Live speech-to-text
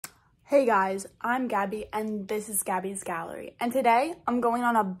Hey guys, I'm Gabby and this is Gabby's Gallery. And today I'm going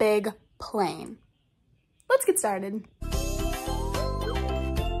on a big plane. Let's get started.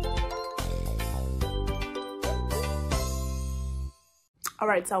 All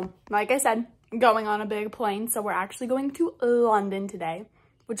right, so like I said, I'm going on a big plane. So we're actually going to London today,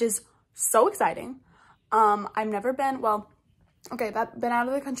 which is so exciting. I've never been, been out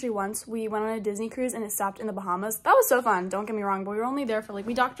of the country once. We went on a Disney cruise and it stopped in the Bahamas. That was so fun, don't get me wrong, but we were only there for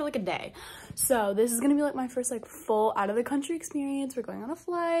we docked for a day. So this is gonna be my first full out of the country experience. We're going on a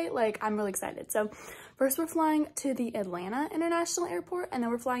flight, I'm really excited. So first we're flying to the Atlanta International Airport and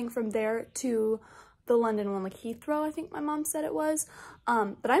then we're flying from there to the London one, Heathrow, I think my mom said it was.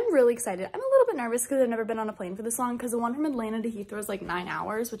 But I'm really excited. I'm a little bit nervous because I've never been on a plane for this long because the one from Atlanta to Heathrow is 9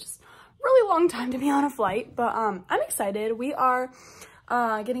 hours, which is really long time to be on a flight, but I'm excited. We are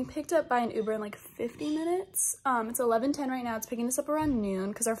getting picked up by an Uber in 50 minutes. It's 11:10 right now. It's picking us up around noon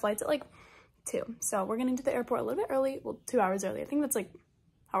because our flight's at 2. So we're getting to the airport a little bit early, 2 hours early. I think that's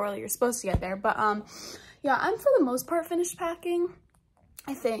how early you're supposed to get there. But yeah, I'm for the most part finished packing.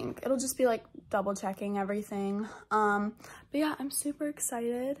 I think it'll just be double checking everything. But yeah, I'm super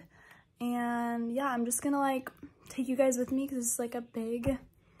excited. And yeah, I'm just gonna take you guys with me because it's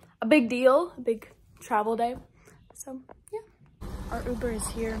a big deal, a big travel day. So yeah, our Uber is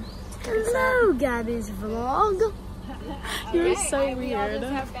here. Hello, Gabby's vlog. You're so weird.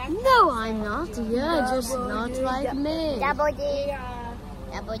 No, I'm not. You're just not like me.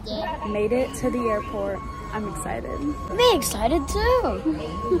 Made it to the airport. I'm excited. Me excited too.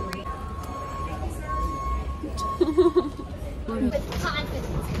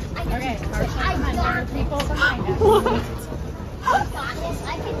 Okay, there are people behind us.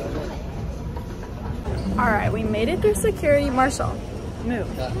 All right, we made it through security. Marshall,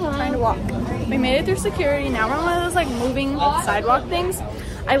 move. I'm trying to walk. We made it through security. Now we're on one of those moving sidewalk things.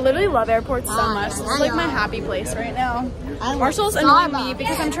 I literally love airports so much. This is my happy place right now. Marshall's annoying me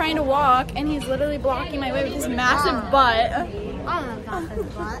because I'm trying to walk and he's literally blocking my way with his massive butt.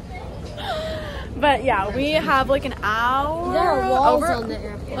 But yeah, we have an hour. There are walls on the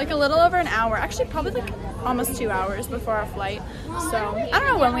airport. A little over an hour. Actually, probably almost 2 hours before our flight. So I don't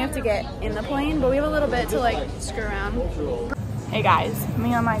know when we have to get in the plane, but we have a little bit to screw around. Hey guys,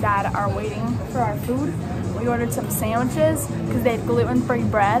 me and my dad are waiting for our food. We ordered some sandwiches because they have gluten-free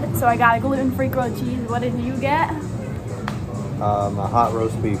bread. So I got a gluten-free grilled cheese. What did you get? A hot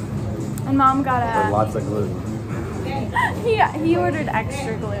roast beef. And Mom got with lots of gluten. he ordered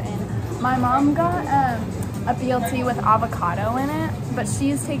extra gluten. My mom got a BLT with avocado in it, but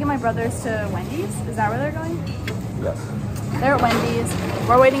she's taking my brothers to Wendy's. Is that where they're going? Yep. They're at Wendy's.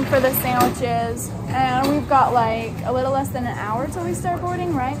 We're waiting for the sandwiches, and we've got a little less than an hour till we start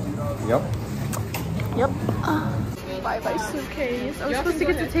boarding, right? Yep. Yep. Bye-bye suitcase. I was supposed to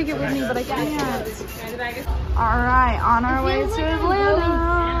get to take it with me, but I can't. All right, on our way to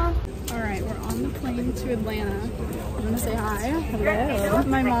Atlanta. All right, we're on the plane to Atlanta. I'm gonna say hi. Hello.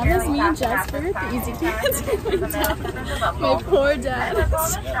 My mom is me and Jasper, the easy kids. My poor dad.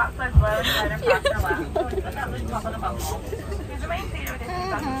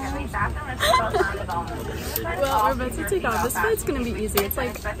 Well, we're about to take off. This flight's gonna be easy. It's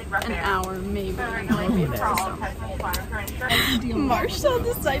an hour, maybe. We'll be there. So. Marshall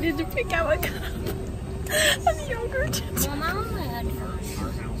decided to pick out a cup of yogurt.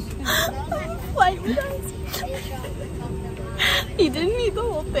 Flight, you guys. He didn't eat the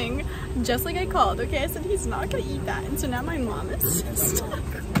whole thing, just like I called, okay? I said he's not gonna eat that, and so now my mom is stuck.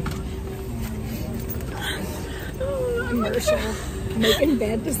 Commercial. Making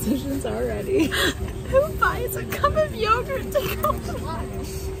bad decisions already. Who buys a cup of yogurt to go?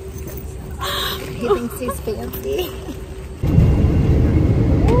 He thinks he's fancy.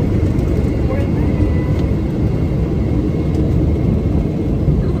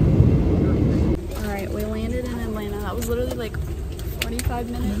 Literally 45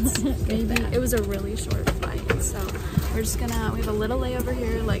 minutes maybe. It was a really short flight, so we're just gonna, we have a little layover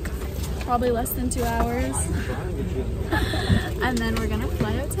here, probably less than 2 hours, and then we're gonna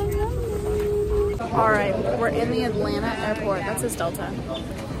fly out to London. All right, we're in the Atlanta airport. That's his Delta.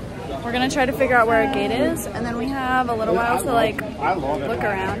 We're gonna try to figure out where our gate is, and then we have a little while to look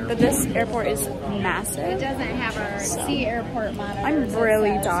around. But this airport is massive. It doesn't have our sea airport monitor. I'm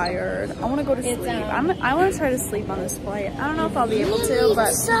really tired. I want to go to sleep. I want to try to sleep on this flight. I don't know if I'll be able to,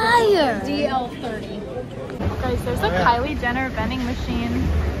 but DL30. Guys, there's a Kylie Jenner vending machine.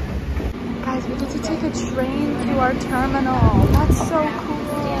 Guys, we get to take a train to our terminal. That's so cool.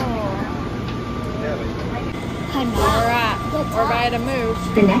 Alright, we're ready to move.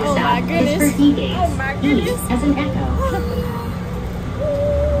 The next stop is for D-Gates. Oh my goodness. As an echo.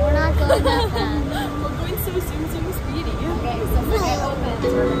 We're not going going so soon, so speedy. Okay, so when it opens,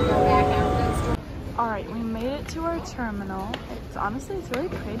 we're gonna go back out. All right, we made it to our terminal. It's really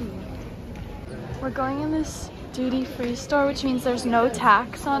pretty. We're going in this duty-free store, which means there's no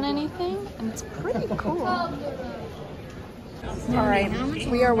tax on anything, and it's pretty cool. All right,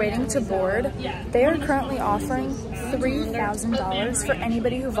 we are waiting to board. They are currently offering $3,000 for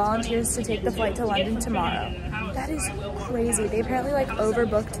anybody who volunteers to take the flight to London tomorrow. That is crazy. They apparently like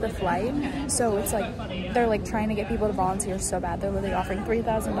overbooked the flight, so it's like they're like trying to get people to volunteer so bad. They're literally offering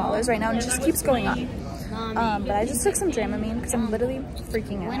 $3,000 right now, and it just keeps going up. But I just took some Dramamine because I'm literally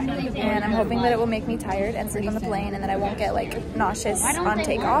freaking out, and I'm hoping that it will make me tired and sleep on the plane, and that I won't get like nauseous on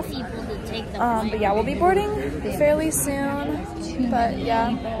takeoff. But yeah, we'll be boarding fairly soon. But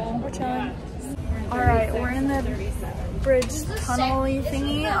yeah, we're chilling. All right, we're in the bridge tunnel-y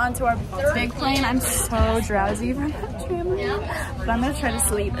thingy onto our big plane. I'm so drowsy from that Dramamine, but I'm gonna try to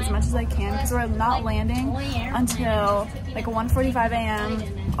sleep as much as I can because we're not landing until like 1:45 a.m.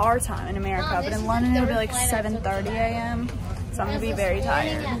 our time in America, but in London it'll be like 7:30 a.m. so I'm gonna be very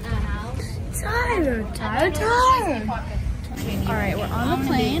tired. Tired. All right, we're on the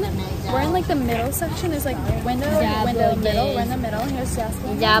plane. We're in like the middle section. There's like window, middle. We're in the middle. Here's Jasper.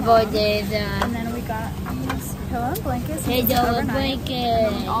 And then we got these pillow and blankets. And we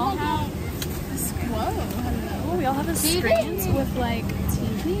all have we all have a screens with like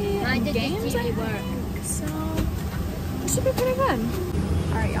TV and games, I think. So it should be pretty good.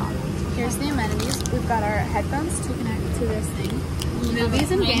 All right, y'all. Here's the amenities. We've got our headphones to connect to this thing. Movies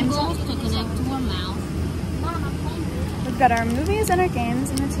and games to connect to our mouth. We've got our movies and our games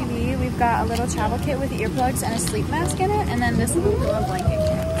and the TV. We've got a little travel kit with earplugs and a sleep mask in it, and then this little pillow blanket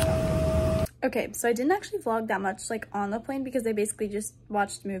kit. Okay, so I didn't actually vlog that much like on the plane because they basically just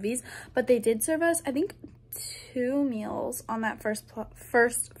watched movies, but they did serve us, I think, 2 meals on that first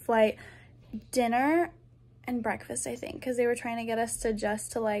flight, dinner and breakfast, I think, because they were trying to get us to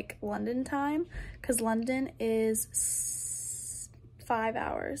adjust to like London time, because London is 5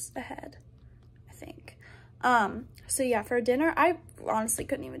 hours ahead, I think. So yeah, for dinner, I honestly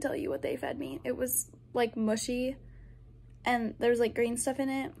couldn't even tell you what they fed me. It was like mushy, and there was like green stuff in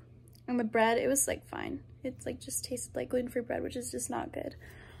it, and the bread, it was like fine. It's like just tasted like gluten-free bread, which is just not good.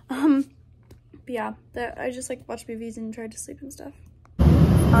 But yeah, I just like watched movies and tried to sleep and stuff. All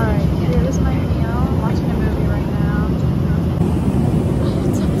right, here's my meal. I'm watching a movie right now.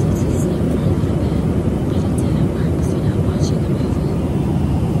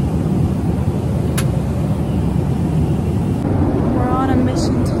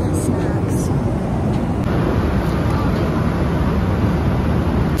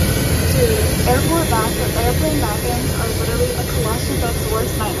 Airplane bathrooms are literally a claustrophobe's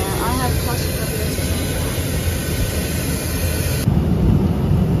worst nightmare. I have claustrophobia.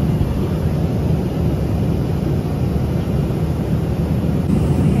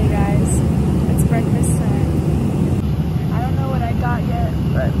 Hey guys, it's breakfast time. I don't know what I got yet,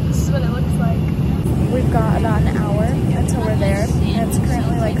 but this is what it looks like. We've got about an hour until we're there, and it's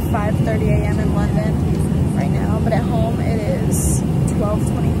currently like 5:30 a.m. in London right now, but at home it is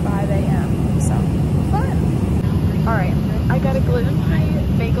 12:25 a.m. so fun. All right, I got a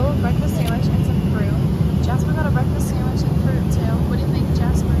gluten-free bagel, breakfast sandwich, and some fruit. Jasper got a breakfast sandwich and fruit too. What do you think,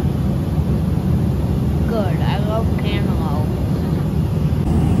 Jasper? Good. I love cantaloupe.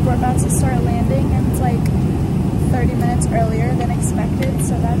 We're about to start landing, and it's like 30 minutes earlier than expected,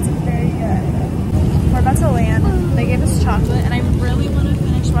 so that's very good. We're about to land. They gave us chocolate, and I really want to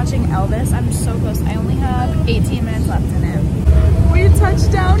finish watching Elvis. I'm so close. I only have 18 minutes left in it. We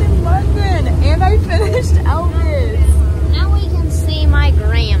touched down in London, and I finished Elvis. Now we can see my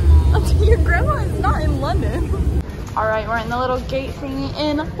grandma. Your grandma is not in London. All right, we're in the little gate thingy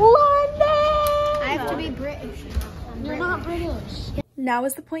in London. I have to be British. You're not British. Now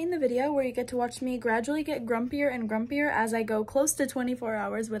is the point in the video where you get to watch me gradually get grumpier and grumpier as I go close to 24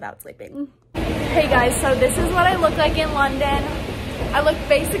 hours without sleeping. Hey guys, so this is what I look like in London. I look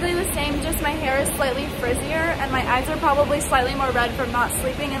basically the same, just my hair is slightly frizzier and my eyes are probably slightly more red from not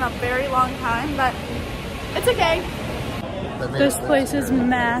sleeping in a very long time, but it's okay. This place is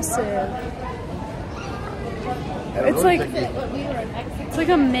massive. It's like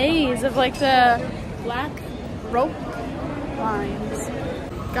a maze of like the black rope lines.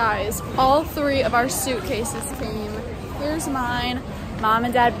 Guys, all 3 of our suitcases came. Here's mine. Mom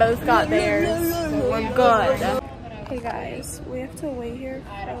and Dad both got theirs. So we're good. Hey guys, we have to wait here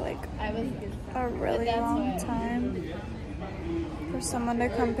for like a really long time for someone to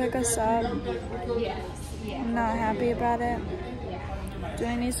come pick us up. I'm not happy about it.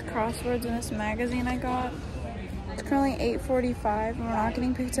 Doing these crosswords in this magazine I got. currently 8:45 and we're not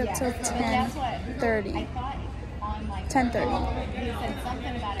getting picked up till 10:30.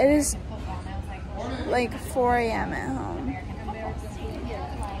 10:30. It is like 4 a.m. at home.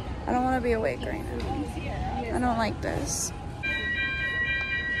 I don't want to be awake right now. I don't like this.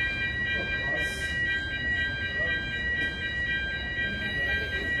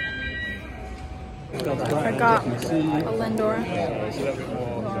 I got a Lindor.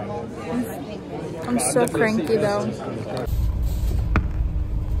 I'm so cranky though.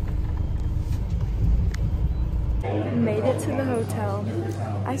 Made it to the hotel.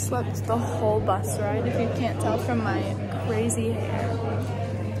 I slept the whole bus ride, if you can't tell from my crazy hair.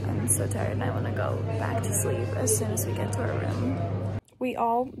 I'm so tired and I want to go back to sleep as soon as we get to our room. We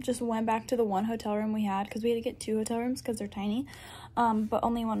all just went back to the one hotel room we had because we had to get 2 hotel rooms because they're tiny. But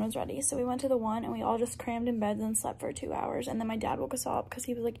only one was ready. So we went to the one and we all just crammed in beds and slept for 2 hours. And then my dad woke us all up because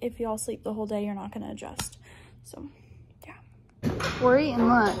he was like, if you all sleep the whole day, you're not going to adjust. So, yeah. We're eating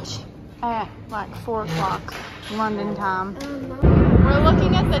lunch at like 4 o'clock London time. We're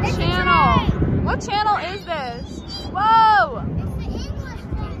looking at the channel. What channel is this? Whoa!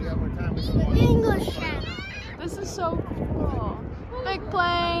 It's the English channel. This is so cool. Big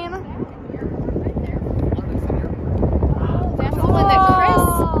plane. That's the one that Chris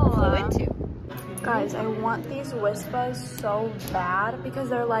flew into. Guys, I want these Whispas so bad because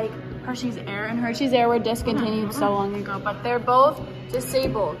they're like Hershey's Air, and Hershey's Air were discontinued so long ago, but they're both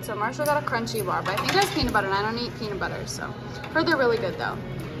disabled. So Marshall got a crunchy bar, but I think it has peanut butter and I don't eat peanut butter, so I've heard they're really good though.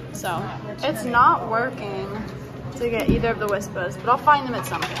 So it's not working to get either of the Whispas, but I'll find them at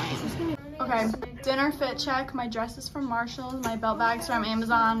some point. Okay, dinner fit check. My dress is from Marshall's. My belt bag's from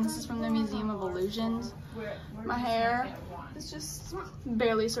Amazon. This is from the Museum of Illusions. My hair is just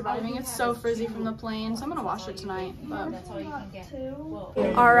barely surviving. It's so frizzy from the plane, so I'm gonna wash it tonight. But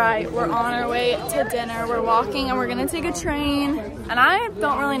all right, we're on our way to dinner. We're walking and we're gonna take a train. And I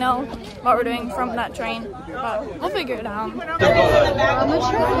don't really know what we're doing from that train, but we'll figure it out. We're on the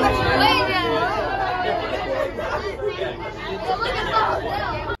train.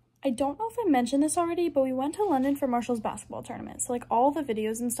 I don't know if I mentioned this already, but we went to London for Marshall's basketball tournament. So like all the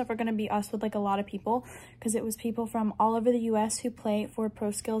videos and stuff are going to be us with like a lot of people, because it was people from all over the US who play for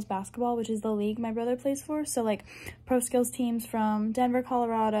Pro Skills Basketball, which is the league my brother plays for. So like Pro Skills teams from Denver,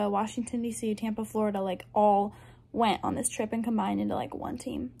 Colorado, Washington, DC, Tampa, Florida, like all went on this trip and combined into like one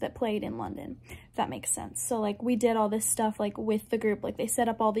team that played in London, if that makes sense. So like we did all this stuff like with the group, like they set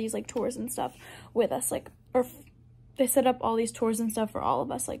up all these like tours and stuff with us, like, or they set up all these tours and stuff for all of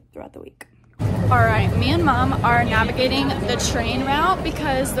us like throughout the week. All right, me and Mom are navigating the train route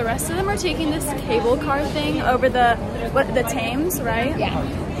because the rest of them are taking this cable car thing over the Thames, right? Yeah.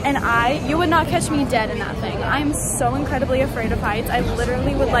 And you would not catch me dead in that thing. I'm so incredibly afraid of heights. I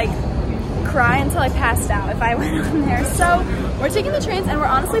literally would like cry until I passed out if I went on there. So we're taking the trains and we're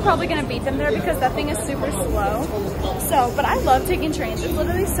honestly probably gonna beat them there because that thing is super slow. So, but I love taking trains. It's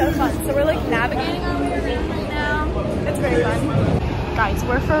literally so fun. So we're like navigating our way right now. It's very fun. Guys,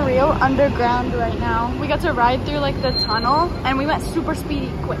 we're for real underground right now. We got to ride through like the tunnel and we went super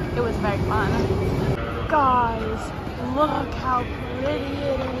speedy quick. It was very fun. Guys, look how pretty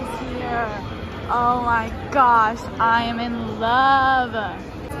it is here. Oh my gosh, I am in love.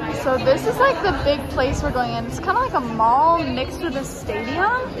 So this is like the big place we're going in. It's kind of like a mall mixed with a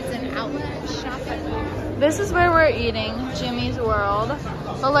stadium. It's an outlet shopping. This is where we're eating, Jimmy's World.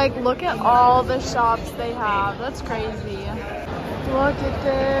 But like, look at all the shops they have. That's crazy. Look at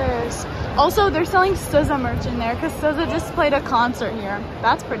this. Also, they're selling SZA merch in there because SZA just played a concert here.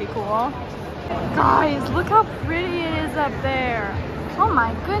 That's pretty cool. Guys, look how pretty it is up there. Oh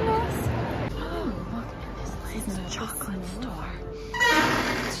my goodness. Oh, look at this place. It's a chocolate store.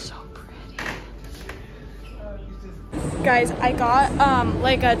 So pretty. Guys, I got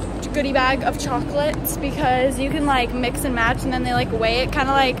like a goodie bag of chocolates because you can like mix and match and then they like weigh it, kind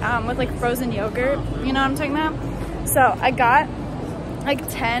of like with like frozen yogurt. You know what I'm talking about? So I got like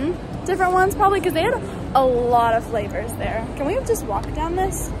 10 different ones probably because they had a lot of flavors there. Can we just walk down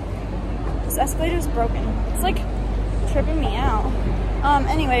this? This escalator is broken. It's like tripping me out.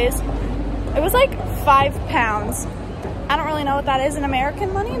 Anyways, it was like £5. I don't really know what that is in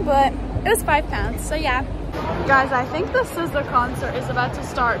American money, but it was £5. So yeah. Guys, I think the SZA concert is about to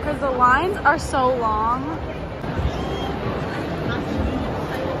start because the lines are so long.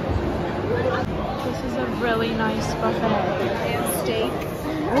 This is a really nice buffet. They have steak.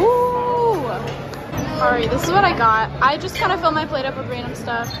 Ooh! Alright, this is what I got. I just kind of filled my plate up with random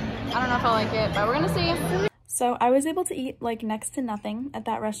stuff. I don't know if I like it, but we're gonna see. So I was able to eat like next to nothing at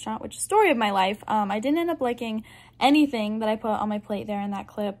that restaurant, which is the story of my life. I didn't end up liking anything that I put on my plate there in that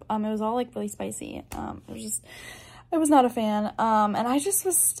clip. It was all like really spicy. It was just, I was not a fan. And I just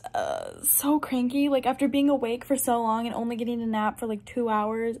was so cranky, like after being awake for so long and only getting a nap for like 2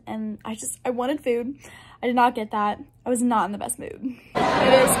 hours, and I wanted food. I did not get that. I was not in the best mood.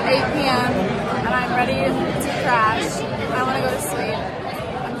 It is 8 p.m. and I'm ready to crash. I want to go to sleep.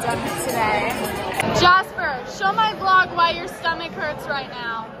 I'm done with today. Jasper, show my vlog why your stomach hurts right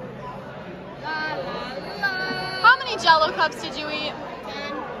now. How many Jell-O cups did you eat?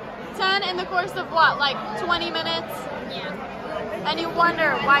 10 in the course of what, like 20 minutes? Yeah. And you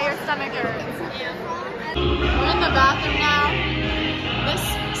wonder why your stomach hurts? Yeah. We're in the bathroom now. This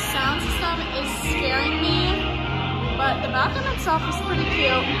sound system is scaring me, but the bathroom itself is pretty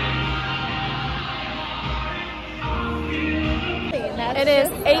cute. It is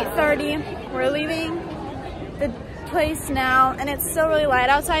 8:30. We're leaving the place now, and it's still really light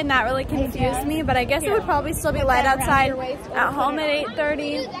outside, and that really confused me, but I guess it would probably still be light outside at home at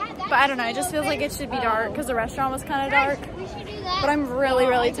 8:30. But I don't know, it just feels like it should be dark because the restaurant was kind of dark. But I'm really,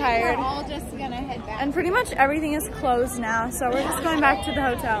 really tired. We're all just gonna head back. And pretty much everything is closed now, so we're just going back to the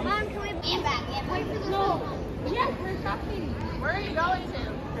hotel. Mom, can we be back? Yeah, we're shopping. Where are you going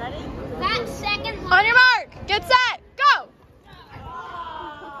to? Ready? That second one. On your mark, get set, go!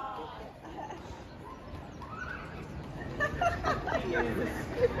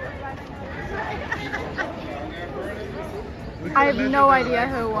 I have no idea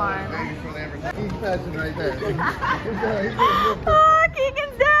who won. He's passing right there. Oh,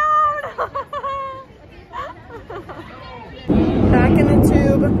 Keegan's down! Back in the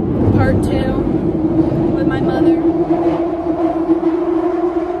tube, part 2, with my mother.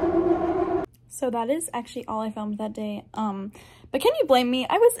 So that is actually all I filmed that day. But can you blame me?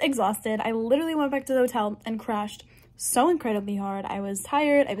 I was exhausted. I literally went back to the hotel and crashed so incredibly hard. I was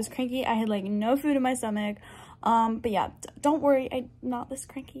tired, I was cranky, I had like no food in my stomach. But yeah, don't worry, I'm not this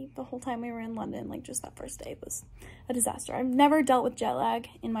cranky the whole time we were in London. Like, just that first day was a disaster. I've never dealt with jet lag,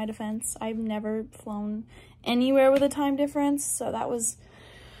 in my defense. I've never flown anywhere with a time difference, so that was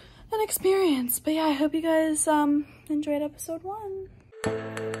an experience. But yeah, I hope you guys enjoyed episode 1.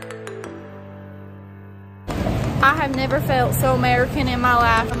 I have never felt so American in my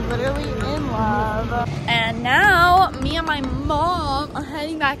life. I'm literally in love. And now, me and my mom are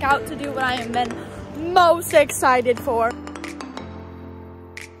heading back out to do what I have been most excited for.